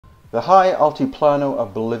The high altiplano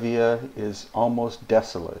of Bolivia is almost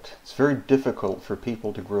desolate. It's very difficult for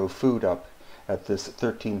people to grow food up at this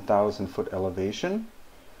 13,000 foot elevation,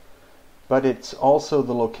 but it's also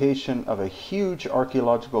the location of a huge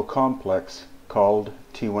archaeological complex called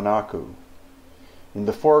Tiwanaku. In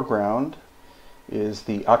the foreground is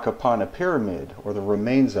the Akapana pyramid, or the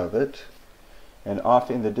remains of it, and off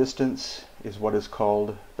in the distance is what is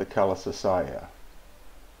called the Kalasasaya.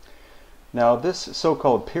 Now this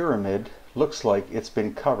so-called pyramid looks like it's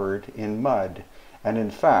been covered in mud, and in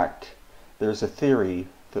fact there's a theory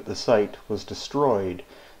that the site was destroyed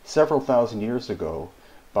several thousand years ago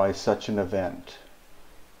by such an event.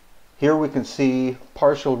 Here we can see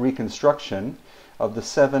partial reconstruction of the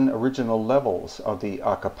 7 original levels of the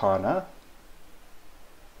Akapana,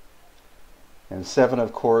 and 7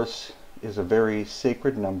 of course is a very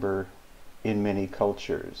sacred number in many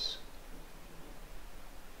cultures.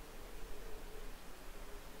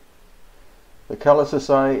 The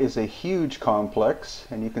Kalasasaya is a huge complex,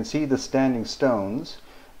 and you can see the standing stones.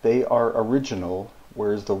 They are original,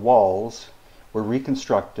 whereas the walls were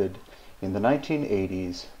reconstructed in the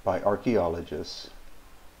 1980s by archaeologists.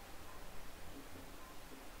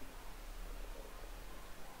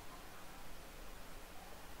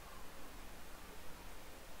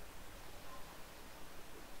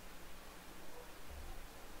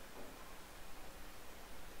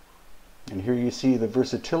 And here you see the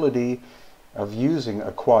versatility of using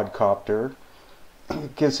a quadcopter.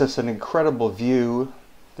 It gives us an incredible view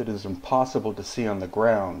that is impossible to see on the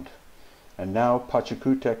ground. And now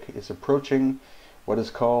Pachacutec is approaching what is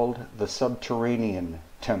called the subterranean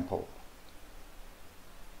temple.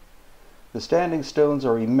 The standing stones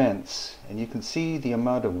are immense, and you can see the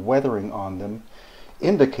amount of weathering on them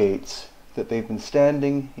indicates that they've been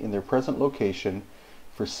standing in their present location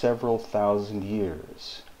for several thousand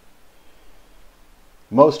years.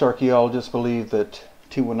 Most archaeologists believe that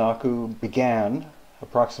Tiwanaku began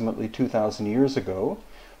approximately 2,000 years ago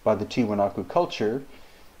by the Tiwanaku culture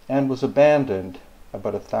and was abandoned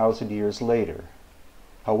about 1,000 years later.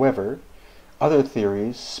 However, other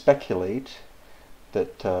theories speculate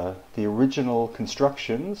that the original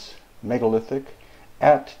constructions, megalithic,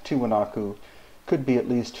 at Tiwanaku could be at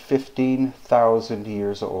least 15,000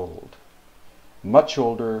 years old, much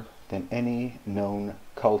older than any known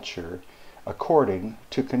culture according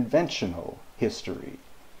to conventional history.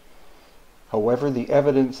 However, the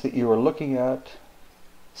evidence that you are looking at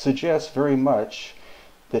suggests very much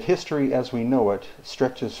that history as we know it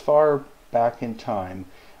stretches far back in time,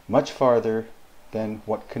 much farther than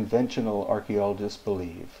what conventional archaeologists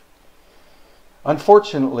believe.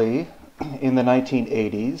 Unfortunately, in the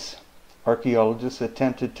 1980s, archaeologists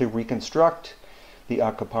attempted to reconstruct the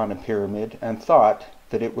Akapana pyramid and thought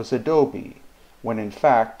that it was adobe, when in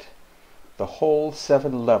fact the whole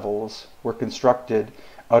 7 levels were constructed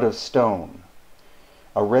out of stone.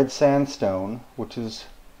 A red sandstone, which is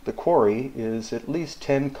the quarry, is at least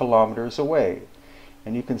 10 kilometers away,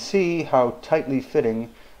 and you can see how tightly fitting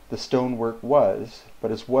the stonework was, but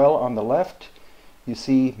as well on the left you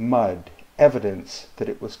see mud, evidence that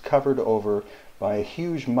it was covered over by a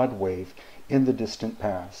huge mud wave in the distant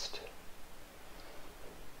past.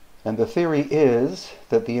 And the theory is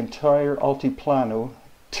that the entire altiplano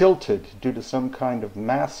tilted due to some kind of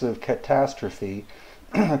massive catastrophe,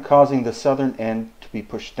 causing the southern end to be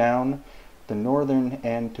pushed down, the northern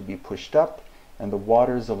end to be pushed up, and the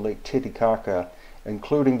waters of Lake Titicaca,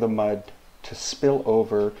 including the mud, to spill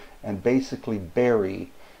over and basically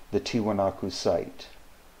bury the Tiwanaku site.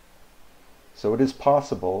 So it is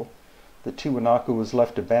possible that Tiwanaku was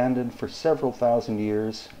left abandoned for several thousand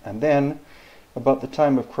years, and then, about the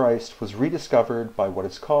time of Christ, was rediscovered by what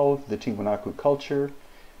is called the Tiwanaku culture,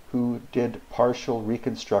 who did partial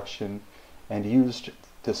reconstruction and used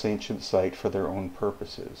this ancient site for their own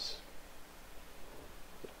purposes.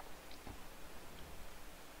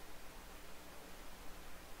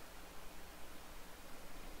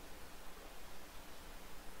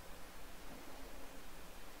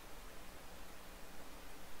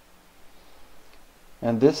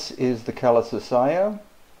 And this is the Kalasasaya,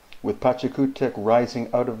 with Pachacutec rising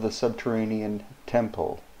out of the subterranean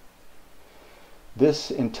temple.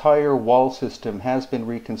 This entire wall system has been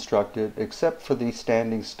reconstructed except for the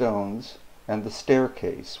standing stones and the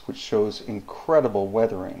staircase, which shows incredible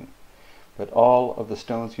weathering. But all of the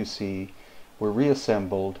stones you see were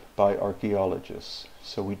reassembled by archaeologists,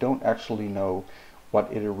 so we don't actually know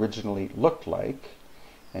what it originally looked like.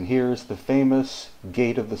 And here's the famous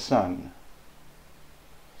Gate of the Sun.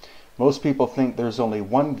 Most people think there's only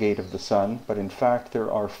one Gate of the Sun, but in fact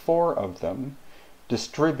there are 4 of them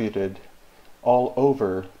distributed all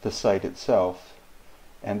over the site itself,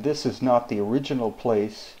 And this is not the original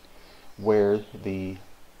place where the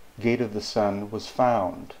Gate of the Sun was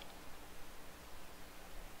found.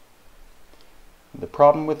 The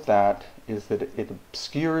problem with that is that it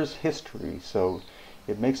obscures history, so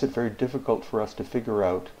it makes it very difficult for us to figure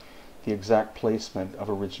out the exact placement of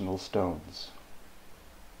original stones.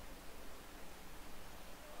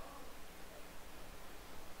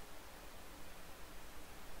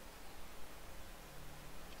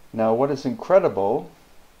 Now, what is incredible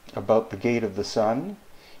about the Gate of the Sun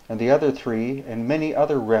and the other three and many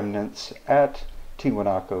other remnants at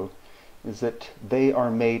Tiwanaku is that they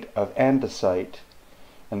are made of andesite,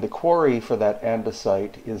 and the quarry for that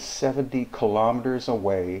andesite is 70 kilometers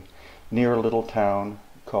away near a little town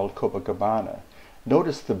called Copacabana.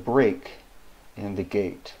 Notice the break in the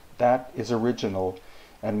gate. That is original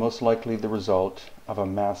and most likely the result of a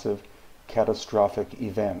massive catastrophic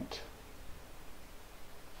event.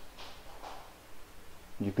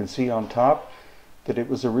 You can see on top that it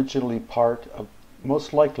was originally part of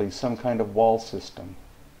most likely some kind of wall system.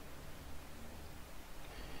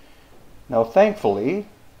 Now, thankfully,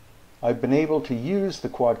 I've been able to use the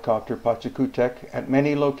quadcopter Pachacutec at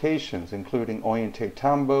many locations, including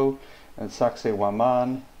Ollantaytambo and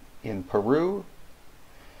Sacsayhuaman in Peru.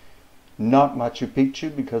 Not Machu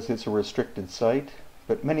Picchu because it's a restricted site,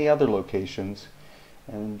 but many other locations.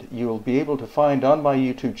 And you'll be able to find on my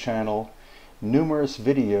YouTube channel numerous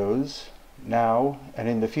videos now and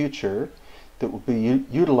in the future that will be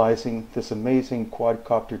utilizing this amazing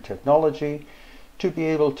quadcopter technology to be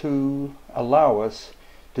able to allow us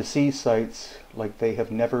to see sites like they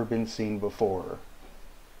have never been seen before.